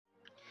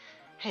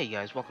Hey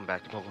guys, welcome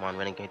back to Pokemon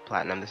Renegade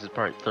Platinum. This is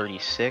part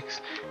 36,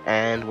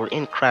 and we're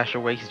in Crash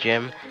Awake's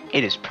gym.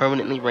 It is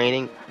permanently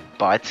raining,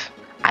 but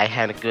I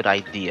had a good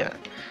idea.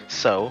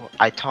 So,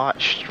 I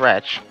taught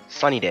Stretch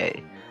Sunny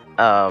Day,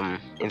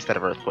 instead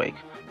of Earthquake.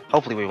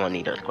 Hopefully we won't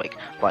need Earthquake,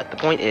 but the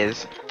point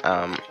is,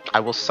 I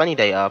will Sunny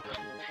Day up,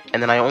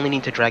 and then I only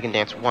need to Dragon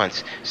Dance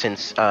once,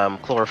 since,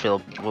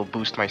 Chlorophyll will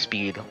boost my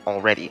speed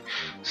already.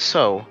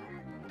 So,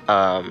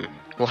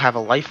 we'll have a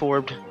Life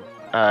Orb,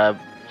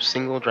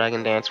 single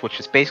Dragon Dance, which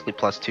is basically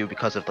 +2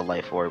 because of the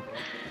Life Orb,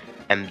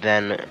 and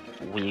then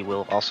we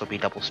will also be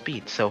double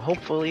speed. So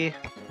hopefully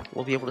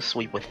we'll be able to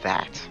sweep with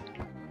that.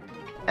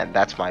 And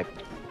that's my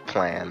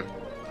plan.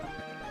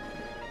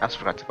 I also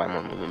forgot to buy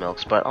more Moo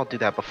Milks, but I'll do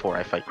that before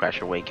I fight Crash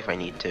Awake if I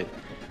need to.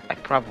 I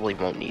probably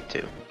won't need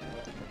to.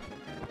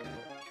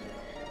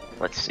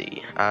 Let's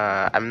see.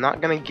 I'm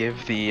not gonna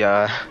give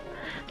the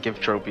give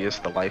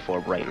Tropius the Life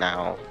Orb right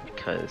now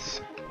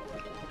because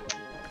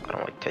I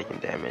don't like taking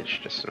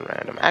damage just in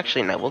random.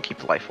 Actually, no, we'll keep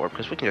the Life Orb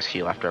because we can just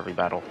heal after every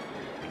battle.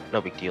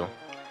 No big deal.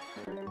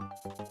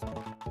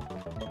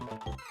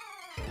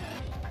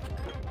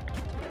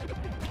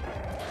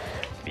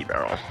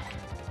 B-Barrel.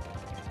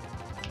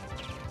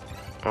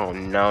 Oh,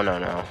 no, no,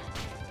 no.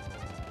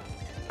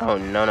 Oh,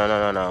 no, no,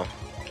 no, no,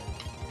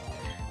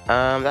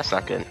 no. That's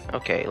not good.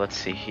 Okay, let's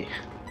see.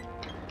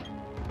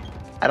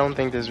 I don't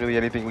think there's really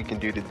anything we can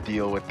do to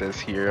deal with this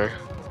here.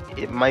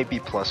 It might be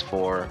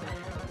 +4.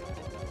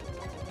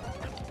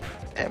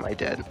 Am I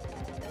dead?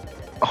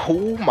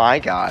 Oh my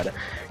god.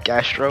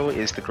 Gastro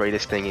is the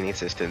greatest thing in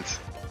existence.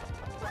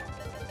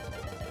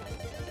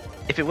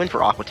 If it went for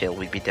Aquatail,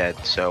 we'd be dead,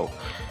 so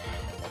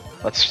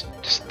let's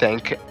just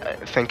thank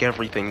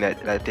everything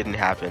that didn't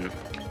happen.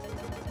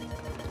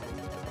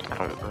 I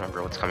don't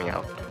remember what's coming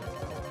out.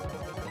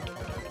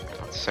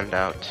 Let's send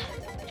out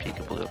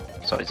Peekaboo.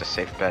 It's always a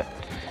safe bet.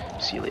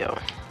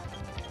 Celio.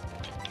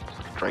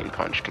 Drain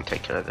Punch can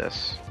take care of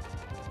this.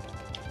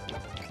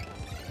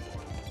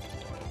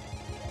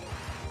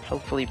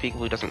 Hopefully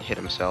Peekaboo doesn't hit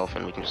himself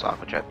and we can just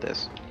Aqua Jet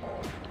this.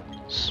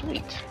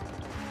 Sweet.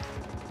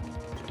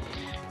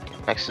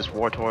 Next is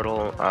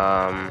Wartortle.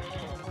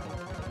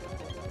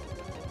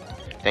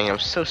 Dang it, I'm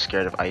so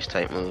scared of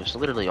Ice-type moves.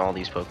 Literally all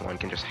these Pokemon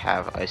can just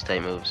have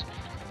Ice-type moves.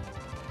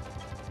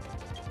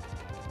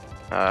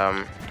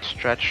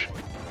 Stretch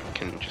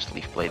can just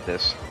Leaf Blade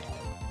this.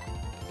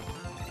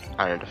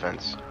 Iron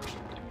Defense.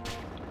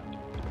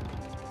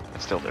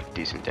 That still did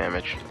decent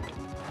damage.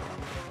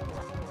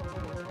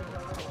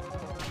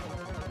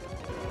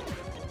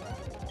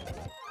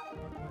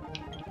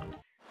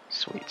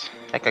 Sweet.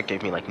 That guy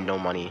gave me like no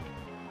money.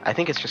 I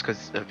think it's just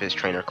because of his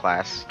trainer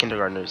class.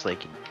 Kindergartners,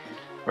 like,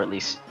 or at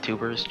least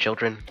tubers,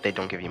 children, they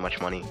don't give you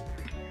much money.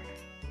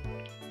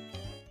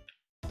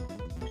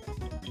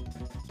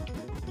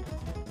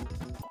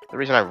 The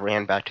reason I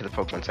ran back to the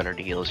Pokemon Center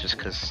to heal is just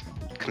because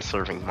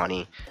conserving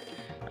money.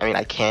 I mean,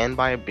 I can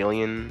buy a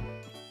billion,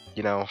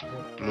 you know,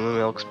 Moo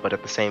Milks, but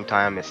at the same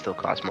time, it still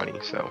costs money,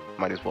 so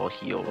might as well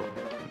heal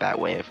that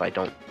way if I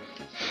don't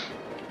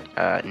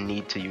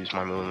need to use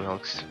my Moo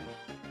Milks.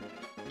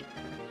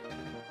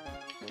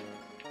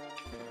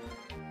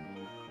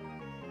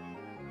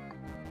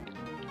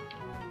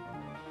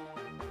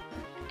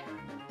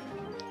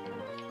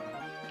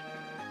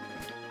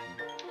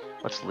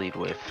 Let's lead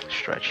with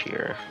Stretch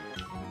here.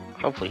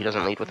 Hopefully he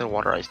doesn't lead with a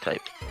Water Ice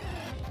type.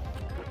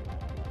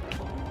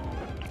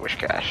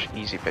 Wishcash,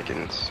 easy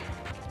pickings.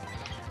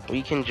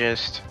 We can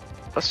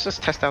let's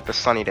just test out the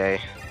Sunny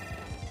Day.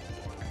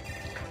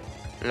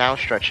 Now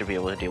Stretch should be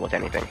able to deal with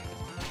anything.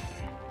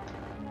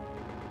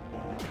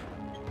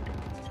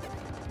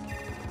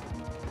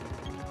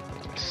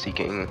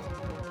 Seeking.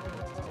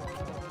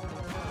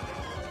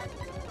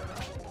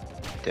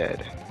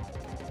 Dead.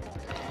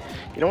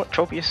 You know what?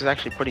 Tropius is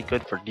actually pretty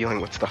good for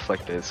dealing with stuff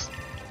like this.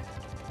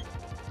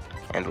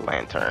 And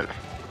Lantern.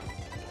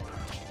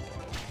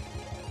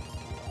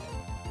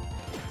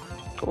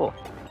 Cool.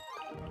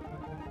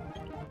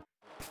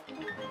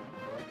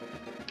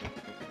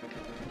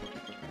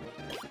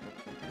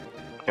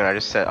 You know, I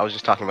was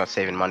just talking about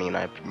saving money and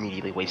I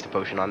immediately waste a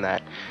potion on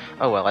that.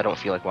 Oh well, I don't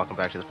feel like walking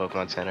back to the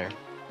Pokemon Center.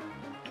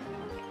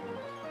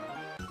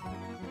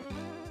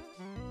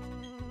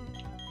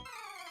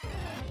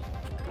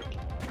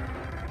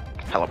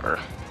 Pelipper.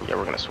 Yeah,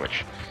 we're gonna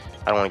switch.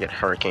 I don't want to get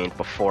hurricaned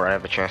before I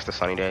have a chance to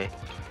Sunny Day.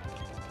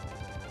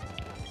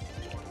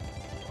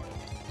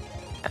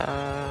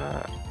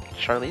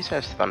 Charlize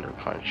has Thunder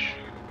Punch,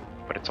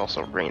 but it's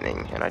also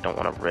raining, and I don't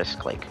want to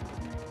risk, like,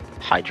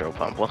 Hydro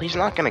Pump. Well, he's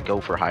not gonna go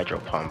for Hydro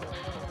Pump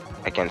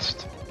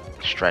against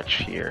Stretch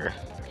here.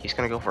 He's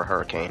gonna go for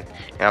Hurricane,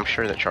 and I'm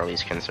sure that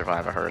Charlize can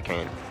survive a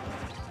Hurricane.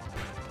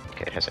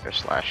 Okay, it has Air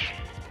Slash.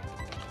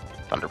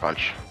 Thunder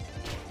Punch.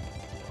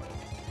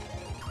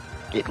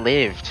 It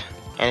lived,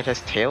 and it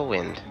has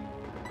Tailwind.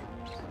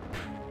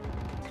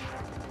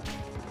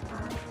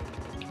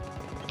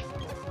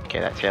 Okay,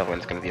 that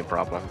Tailwind's gonna be a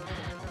problem.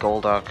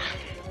 Golduck,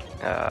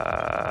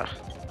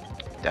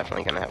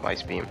 definitely gonna have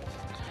Ice Beam.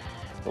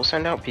 We'll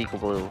send out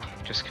Peekaboo,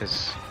 just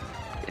because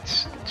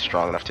it's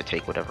strong enough to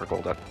take whatever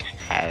Golduck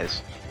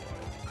has.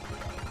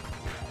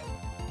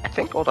 I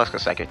think Golduck's a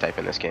Psychic type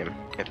in this game.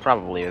 It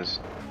probably is.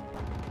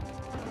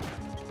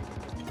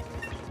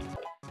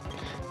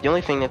 The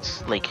only thing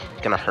that's, like,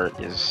 gonna hurt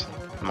is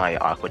my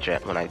Aqua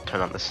Jet when I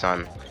turn on the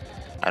sun.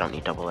 I don't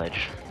need Double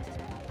Edge.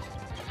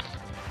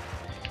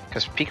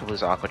 Because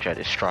Peekaboo's Aqua Jet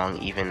is strong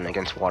even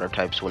against water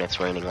types when it's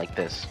raining like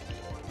this.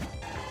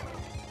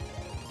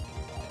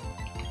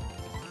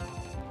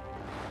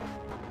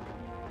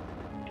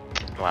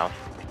 Wow.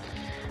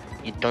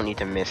 You don't need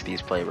to miss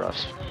these play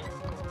roughs.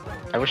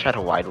 I wish I had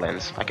a wide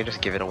lens. I could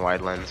just give it a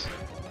wide lens.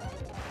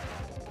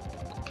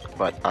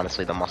 But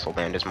honestly, the muscle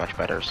band is much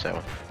better,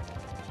 so...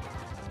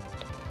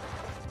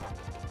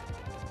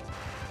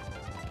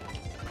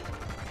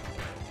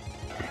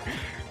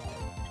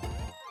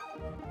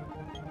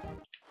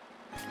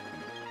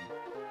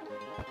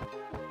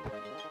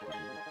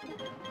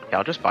 Yeah,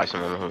 I'll just buy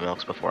some more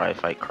milks before I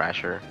fight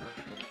Crasher.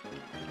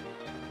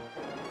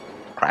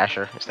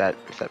 Crasher? Is that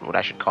what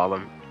I should call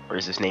him? Or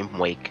is his name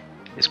Wake?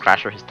 Is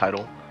Crasher his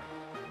title?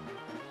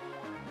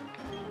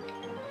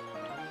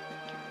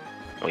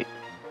 Wait,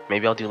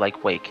 maybe I'll do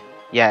like Wake.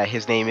 Yeah,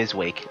 his name is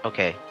Wake.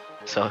 Okay,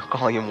 so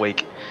calling him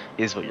Wake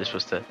is what you're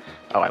supposed to...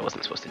 Oh, I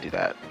wasn't supposed to do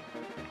that.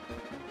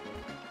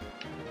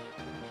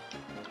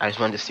 I just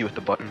wanted to see what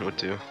the button would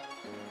do.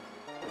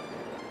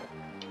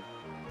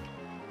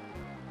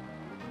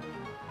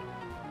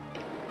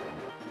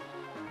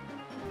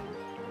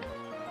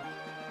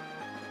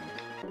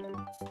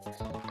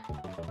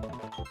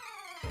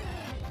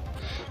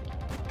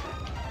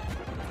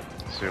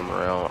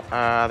 Zoomeril,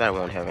 that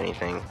won't have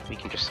anything. We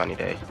can just Sunny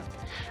Day.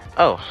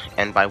 Oh,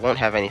 and by won't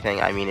have anything,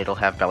 I mean it'll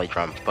have Belly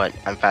Drum, but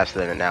I'm faster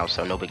than it now,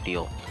 so no big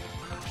deal.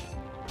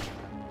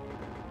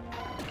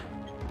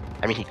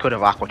 I mean, he could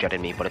have Aqua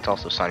Jetted me, but it's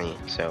also sunny,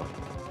 so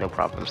no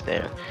problems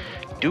there.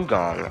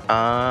 Dugong,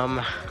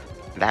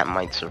 that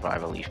might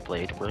survive a Leaf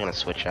Blade. We're gonna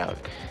switch out.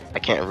 I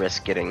can't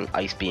risk getting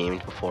Ice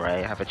Beamed before I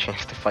have a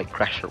chance to fight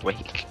Crasher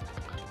Wake.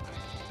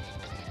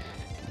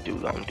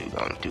 Dugong,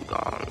 Dugong,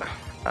 Dugong.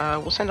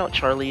 We'll send out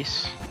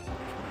Charlize,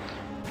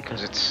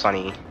 because it's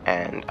sunny,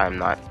 and I'm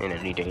not in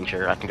any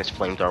danger. I can just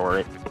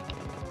Flamethrower it.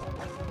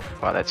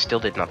 Wow, that still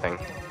did nothing.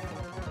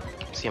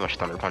 Let's see how much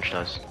Thunder Punch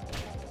does.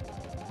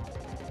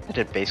 It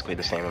did basically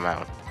the same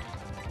amount.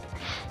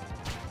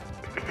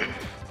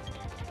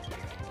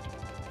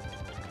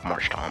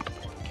 Marsh Tomp.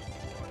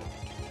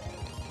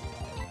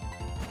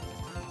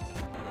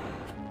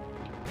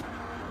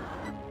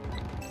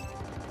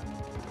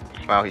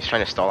 Wow, he's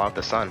trying to stall out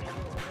the sun.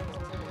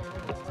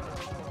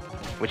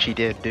 Which he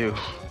did do.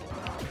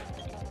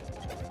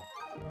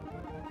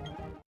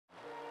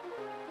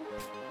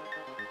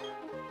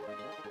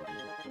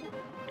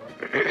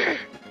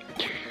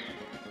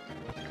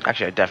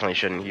 Actually, I definitely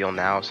shouldn't heal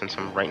now since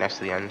I'm right next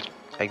to the end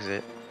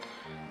exit.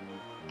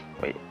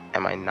 Wait,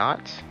 am I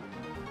not?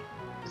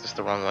 Is this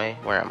the wrong way?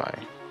 Where am I?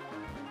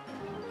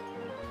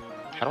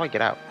 How do I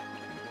get out?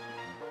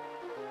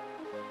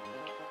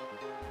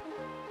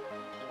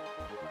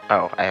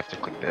 Oh, I have to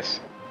click this.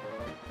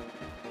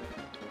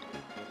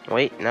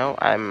 Wait, no,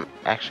 I'm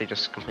actually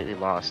just completely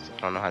lost.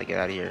 I don't know how to get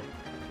out of here.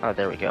 Oh,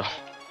 there we go.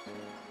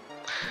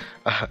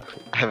 I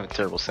have a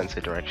terrible sense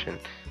of direction.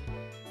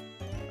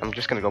 I'm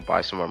just gonna go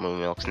buy some more Moo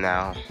Milks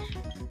now.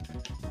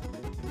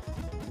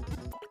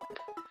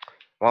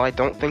 While I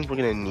don't think we're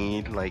gonna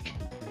need like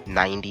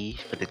 90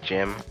 for the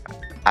gym,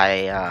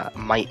 I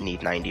might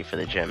need 90 for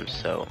the gym,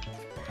 so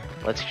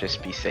let's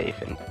just be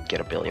safe and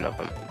get a billion of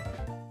them.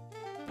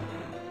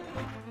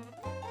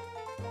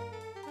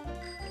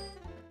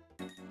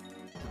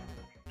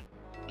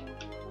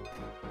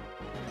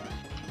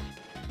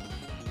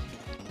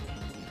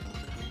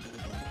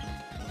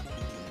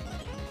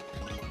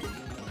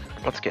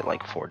 Let's get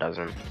like 4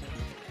 dozen.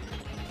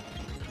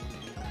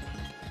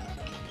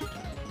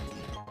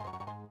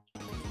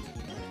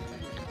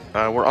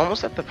 We're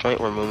almost at the point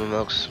where Moo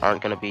Milks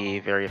aren't going to be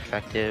very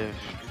effective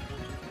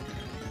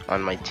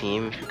on my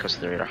team because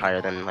they're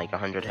higher than like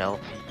 100 health,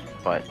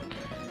 but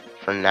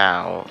for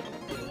now,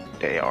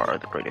 they are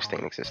the greatest thing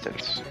in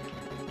existence.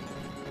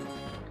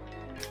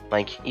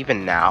 Like,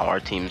 even now, our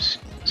team's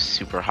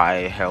super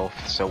high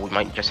health, so we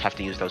might just have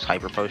to use those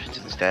Hyper Potions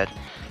instead.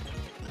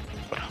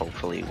 But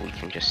hopefully we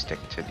can just stick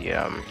to the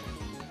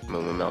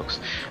Moo Milks.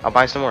 I'll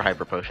buy some more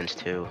Hyper Potions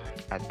too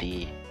at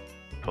the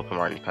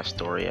Pokemart in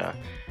Pastoria.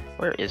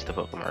 Where is the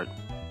Pokemart?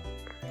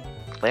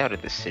 The layout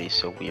of this city is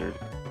so weird.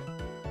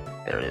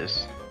 There it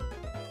is.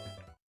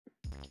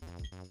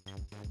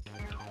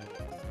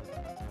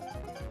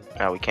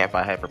 Oh, we can't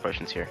buy Hyper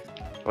Potions here.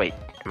 Wait,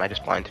 am I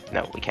just blind?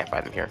 No, we can't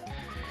buy them here.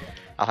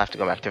 I'll have to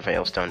go back to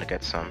Veilstone to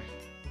get some.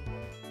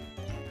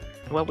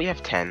 Well, we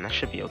have 10. That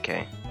should be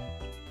okay.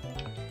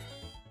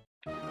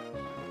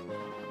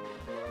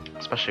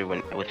 Especially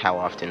with how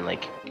often,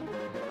 like,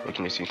 we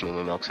can just use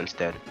Moo Milks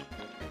instead.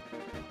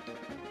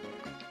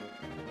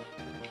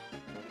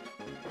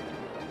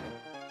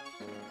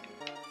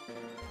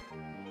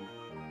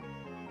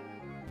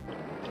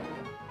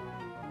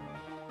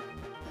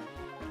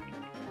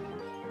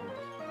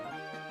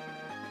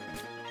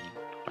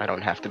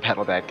 don't have to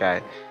battle that guy.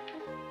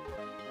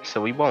 So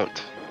we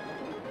won't.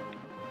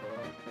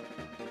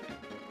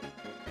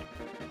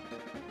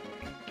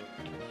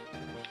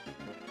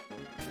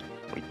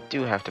 We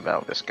do have to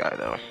battle this guy,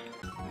 though.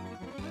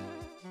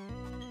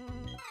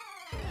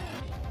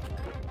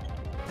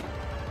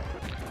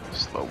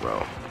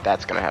 Slowbro.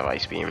 That's gonna have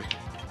Ice Beam.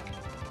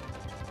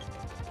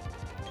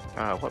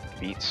 What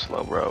beats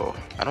Slowbro?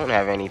 I don't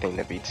have anything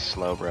that beats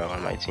Slowbro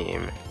on my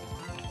team.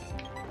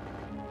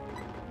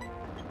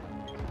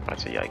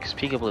 That's a yikes.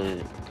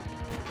 Peekaboo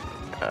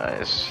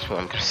is who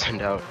I'm gonna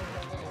send out.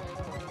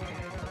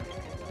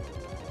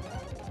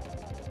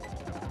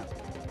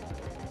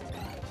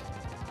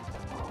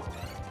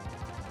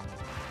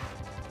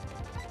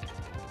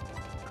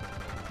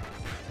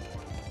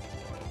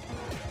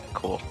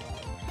 Cool.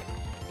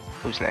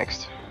 Who's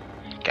next?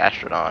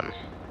 Gastrodon.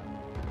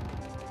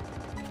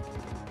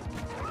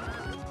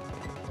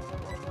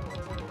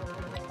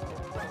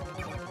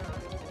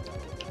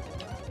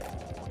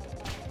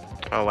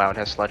 Oh wow, it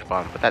has Sludge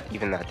Bomb, but that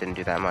didn't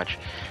do that much.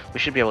 We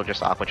should be able to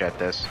just Aqua Jet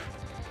this.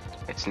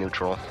 It's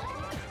neutral.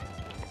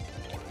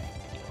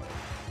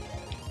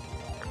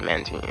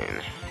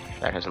 Mantine.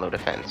 That has low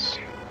defense.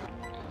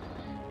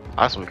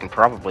 Honestly, we can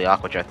probably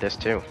Aqua Jet this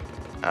too.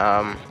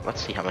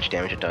 Let's see how much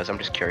damage it does. I'm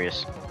just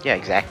curious. Yeah,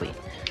 exactly.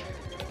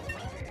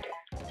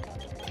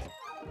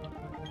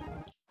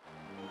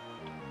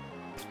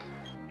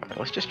 Alright,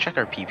 let's just check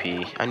our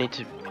PP. I need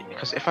to,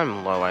 because if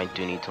I'm low, I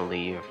do need to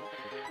leave.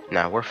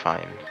 No, we're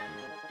fine.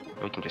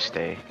 We can just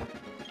stay.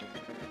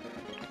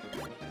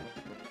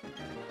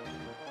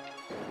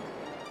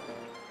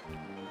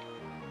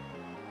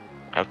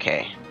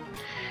 Okay.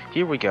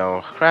 Here we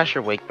go.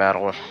 Crasher Wake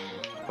battle.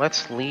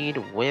 Let's lead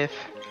with...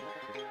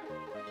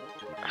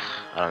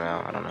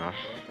 I don't know.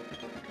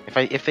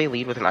 If they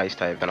lead with an Ice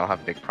type, then I'll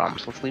have big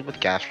problems. Let's lead with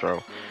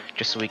Gastro,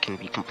 just so we can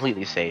be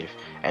completely safe,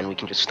 and we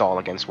can just stall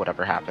against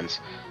whatever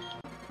happens.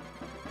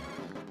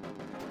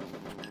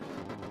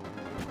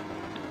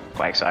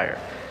 Quagsire.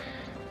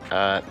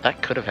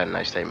 That could have had an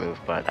Ice type move,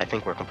 but I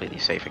think we're completely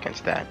safe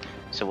against that.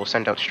 So we'll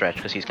send out Stretch,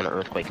 because he's going to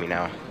Earthquake me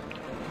now.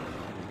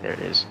 There it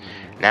is.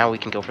 Now we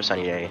can go for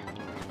Sunny Day.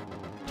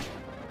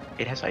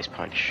 It has Ice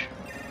Punch.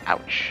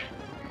 Ouch.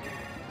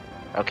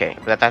 Okay,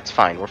 but that's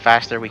fine. We're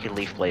faster, we can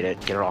Leaf Blade it,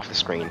 get her off the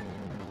screen.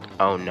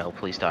 Oh no,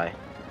 please die.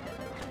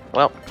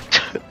 Well,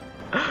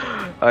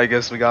 I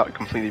guess we got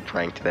completely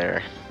pranked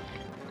there.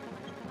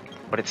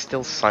 But it's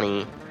still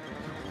sunny.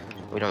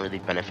 We don't really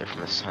benefit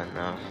from the sun,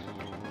 though.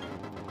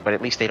 But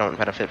at least they don't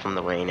benefit from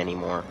the rain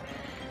anymore.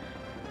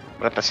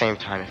 But at the same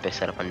time, if they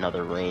set up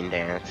another rain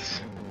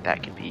dance,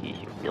 that could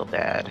be real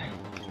bad.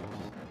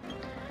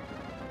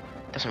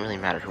 Doesn't really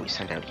matter who we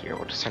send out here.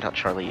 We'll just send out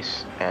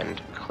Charlize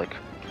and click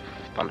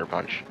Thunder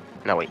Punch.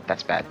 No, wait,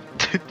 that's bad.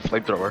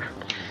 Flamethrower.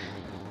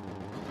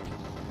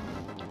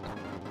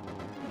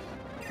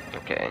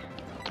 Okay.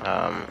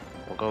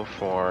 We'll go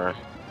for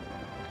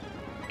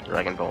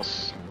Dragon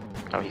Pulse.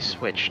 Oh, he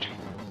switched.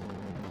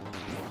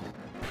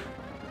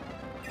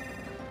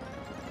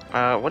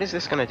 What is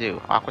this gonna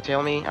do? Aqua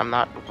Tail me? I'm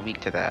not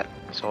weak to that,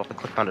 so I'll have to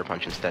click Thunder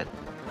Punch instead.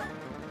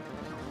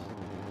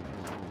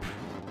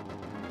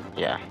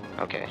 Yeah,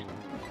 okay.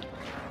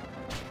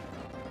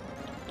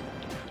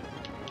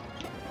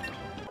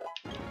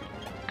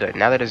 Good,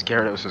 now that his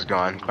Gyarados is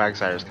gone,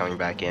 Quagsire's coming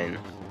back in.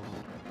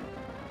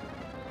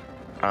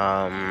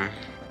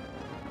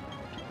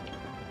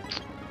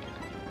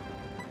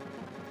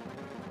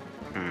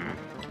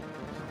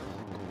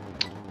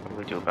 What do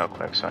we do about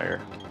Quagsire?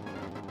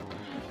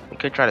 We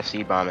could try to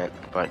Seed Bomb it,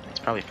 but it's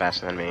probably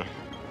faster than me.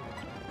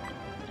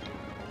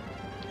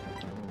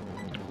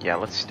 Yeah,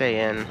 let's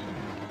stay in.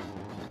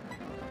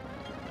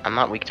 I'm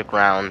not weak to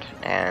ground,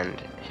 and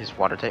his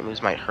water type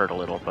moves might hurt a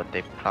little, but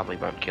they probably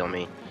won't kill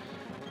me.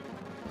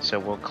 So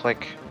we'll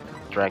click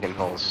Dragon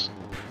Pulse.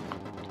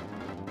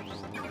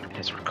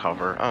 His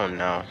Recover. Oh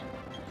no.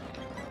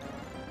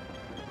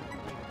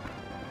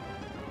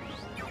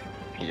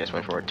 He just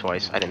went for it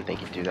twice. I didn't think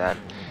he'd do that.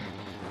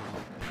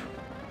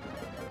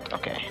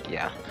 Okay,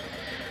 yeah.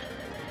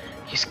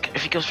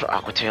 If he goes for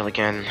Aqua Tail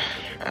again,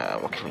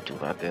 what can we do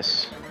about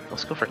this?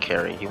 Let's go for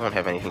Carry. He won't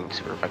have anything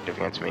super effective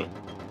against me.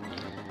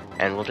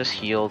 And we'll just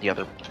heal the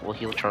other... We'll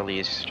heal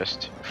Charlize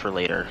just for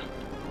later.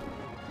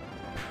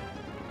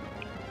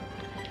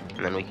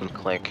 And then we can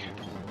click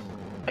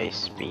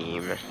Ice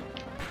Beam.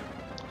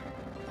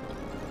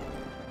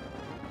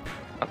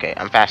 Okay,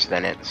 I'm faster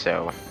than it,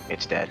 so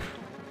it's dead.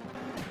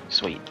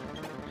 Sweet.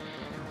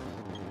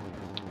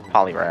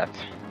 Poliwrath.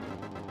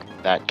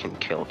 That can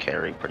kill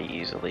Carry pretty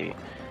easily.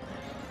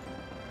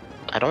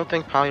 I don't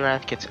think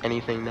Poliwrath gets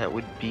anything that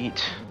would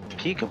beat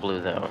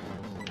Peekaboo, though.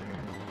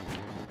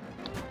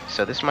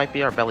 So this might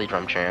be our belly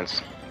drum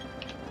chance.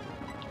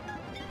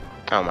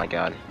 Oh my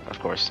god, of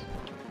course.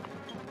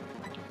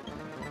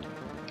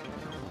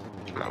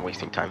 I'm not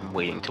wasting time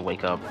waiting to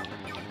wake up.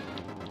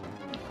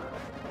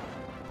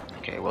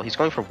 Okay, well he's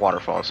going for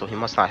Waterfall, so he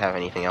must not have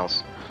anything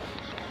else.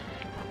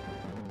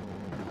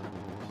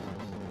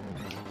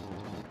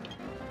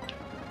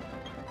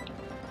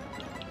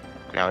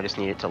 Now I just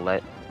needed to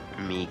let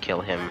me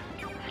kill him.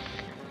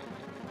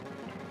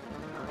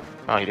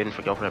 Oh, he didn't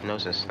forget for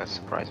hypnosis. That's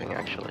surprising,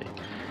 actually.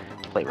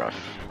 Play rough.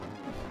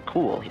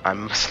 Cool.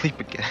 I'm asleep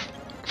again.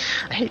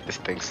 I hate this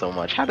thing so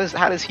much. How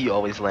does he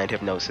always land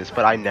hypnosis,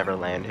 but I never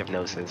land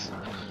hypnosis?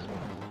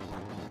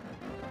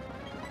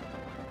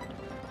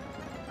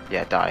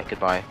 Yeah, die.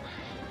 Goodbye.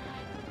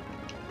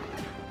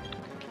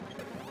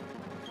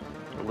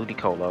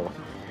 Ludicolo.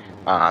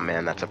 Ah,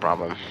 man, that's a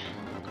problem.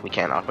 We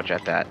can't Aqua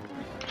Jet that.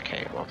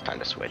 Okay, well, it's time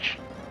to switch.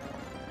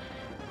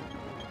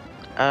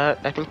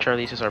 I think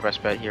Charlize is our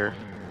best bet here.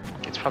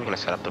 It's probably gonna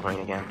set up the rain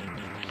again.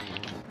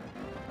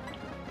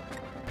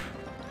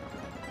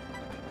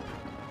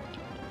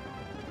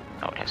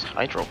 Oh, it has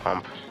Hydro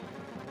Pump.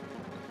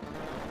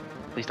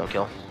 Please don't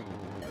kill.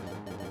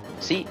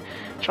 See?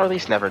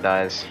 Charlize never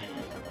dies.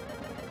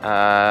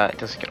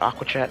 Does it get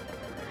Aqua Jet?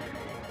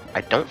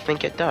 I don't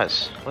think it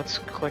does. Let's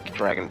click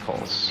Dragon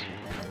Pulse.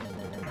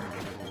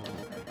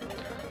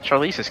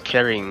 Charlize is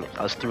carrying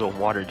us through a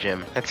water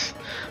gym. That's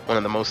one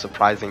of the most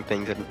surprising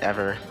things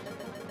ever.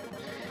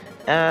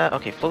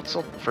 Okay,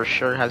 Floatzel for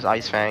sure has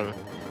Ice Fang.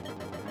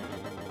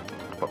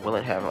 But will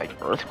it have, like,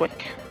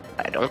 Earthquake?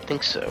 I don't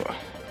think so.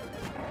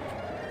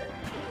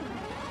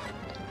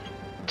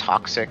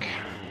 Toxic.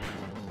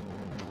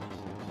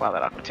 Wow,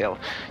 that Aqua Tail.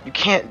 You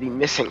can't be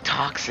missing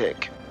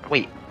Toxic.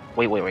 Wait.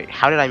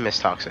 How did I miss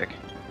Toxic?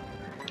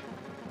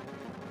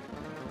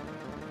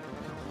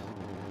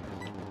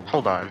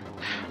 Hold on.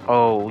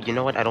 Oh, you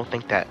know what? I don't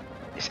think that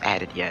is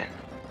added yet.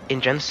 In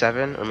Gen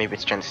 7, or maybe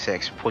it's Gen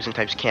 6, poison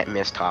types can't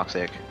miss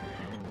Toxic.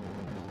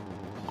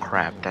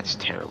 Crap, that's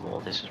terrible.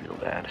 This is real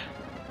bad.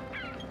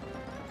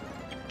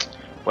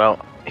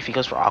 Well, if he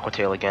goes for Aqua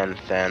Tail again,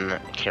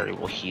 then Carry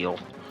will heal.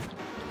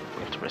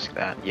 We have to risk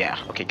that. Yeah,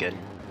 okay, good.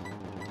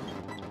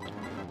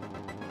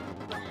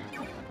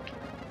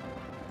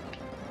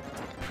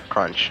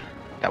 Crunch.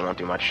 That won't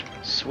do much.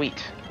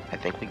 Sweet. I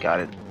think we got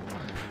it.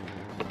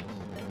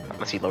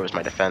 Unless he lowers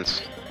my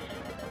defense.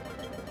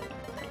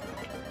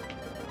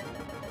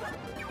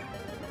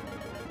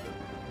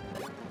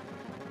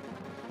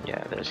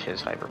 Yeah, there's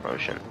his Hyper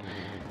Potion.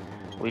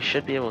 We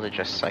should be able to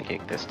just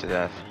Psychic this to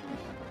death.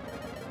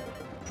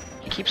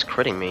 He keeps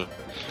critting me.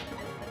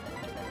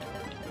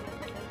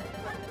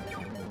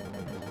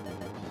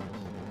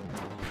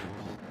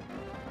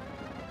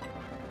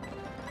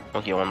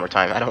 We'll heal one more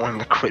time. I don't want him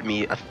to crit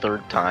me a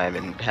third time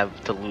and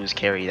have to lose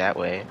carry that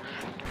way.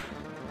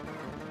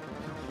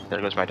 There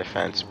goes my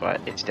defense,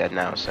 but it's dead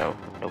now, so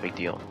no big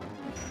deal.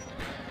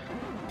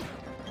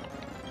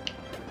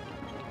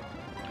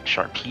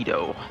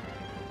 Sharpedo.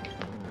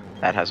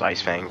 That has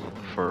Ice Fang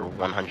for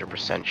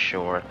 100%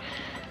 sure.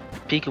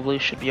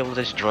 Peekaboo should be able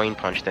to just Drain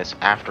Punch this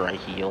after I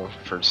heal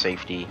for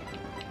safety.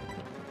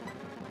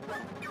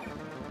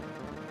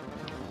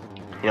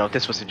 You know, if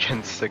this was a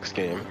Gen 6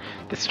 game,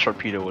 this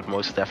Sharpedo would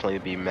most definitely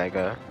be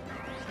Mega.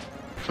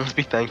 Let's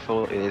be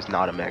thankful it is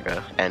not a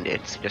Mega, and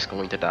it's just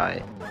going to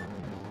die.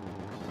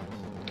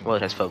 Well,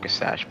 it has Focus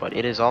Sash, but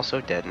it is also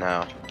dead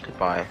now.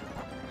 Goodbye.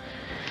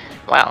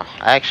 Wow,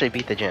 I actually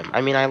beat the gym.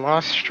 I mean, I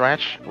lost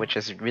Stretch, which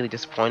is really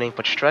disappointing,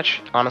 but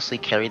Stretch honestly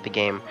carried the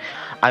game.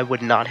 I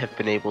would not have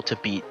been able to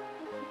beat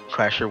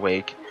Crasher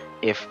Wake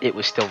if it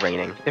was still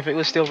raining. If it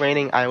was still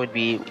raining, I would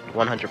be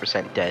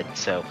 100% dead,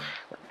 so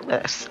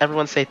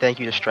everyone say thank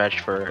you to Stretch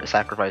for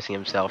sacrificing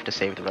himself to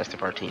save the rest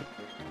of our team.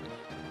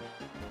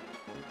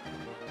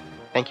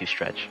 Thank you,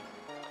 Stretch.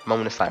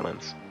 Moment of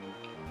silence.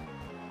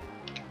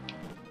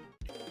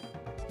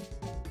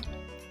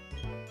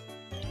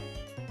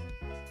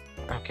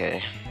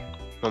 Okay,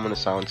 moment of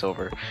silence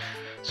over.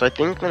 So I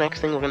think the next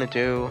thing we're gonna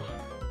do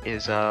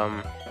is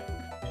I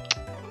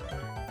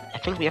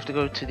think we have to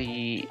go to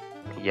the,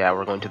 yeah,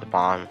 we're going to the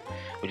Bong,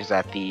 which is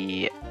at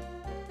the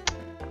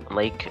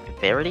Lake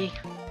Verity,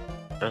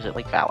 or is it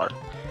Lake Valor?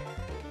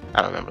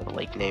 I don't remember the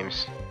lake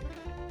names.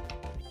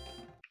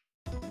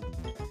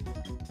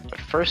 But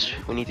first,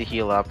 we need to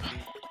heal up.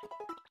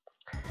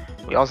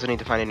 We also need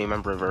to find a new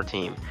member of our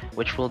team,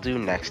 which we'll do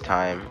next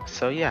time.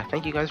 So yeah,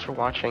 thank you guys for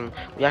watching.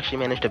 We actually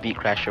managed to beat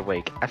Crasher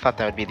Wake. I thought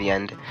that would be the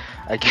end.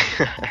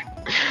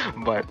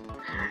 But,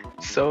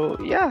 so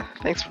yeah,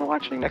 thanks for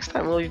watching. Next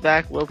time we'll be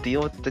back, we'll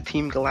deal with the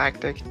Team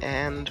Galactic,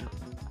 and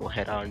we'll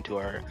head on to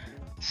our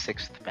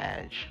 6th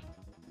badge.